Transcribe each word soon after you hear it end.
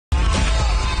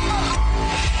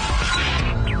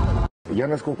Я,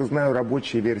 насколько знаю,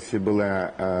 рабочая версия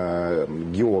была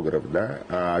 «Географ», да?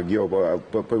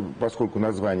 Поскольку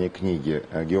название книги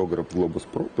 «Географ, глобус,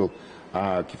 пропил»,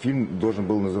 а фильм должен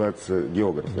был называться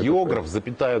 «Географ». «Географ,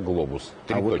 запятая, глобус».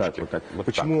 Три точки. Вот так, вот так. Вот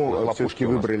Почему так, все-таки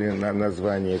выбрали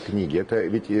название книги? Это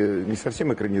ведь не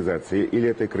совсем экранизация, или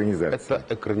это экранизация? Это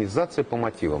экранизация по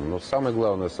мотивам. Но самое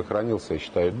главное, сохранился, я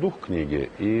считаю, дух книги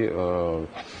и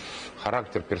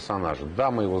характер персонажа.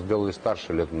 Да, мы его сделали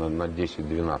старше лет на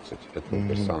 10-12, этого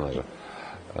персонажа.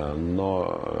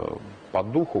 Но по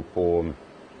духу, по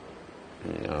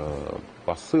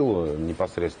посылу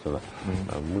непосредственно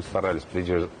мы старались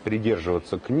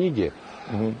придерживаться книги.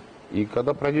 И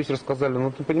когда продюсеры сказали,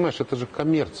 ну ты понимаешь, это же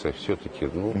коммерция все-таки,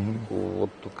 ну вот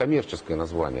коммерческое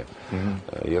название.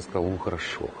 Я сказал, ну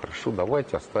хорошо,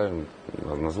 давайте оставим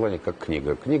название как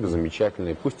книга. Книга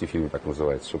замечательная, пусть и фильм так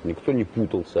называется, чтобы никто не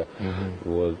путался.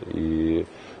 Вот. И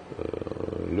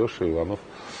Леша Иванов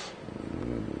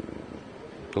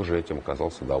тоже этим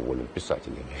оказался доволен,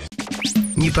 писатель.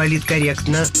 Не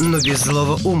политкорректно, но без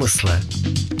злого умысла.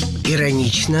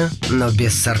 Иронично, но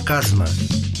без сарказма.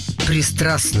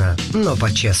 Пристрастно, но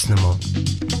по-честному.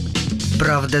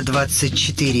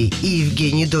 «Правда-24» и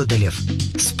Евгений Додолев.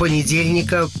 С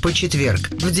понедельника по четверг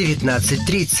в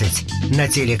 19:30 на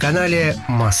телеканале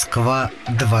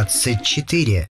 «Москва-24».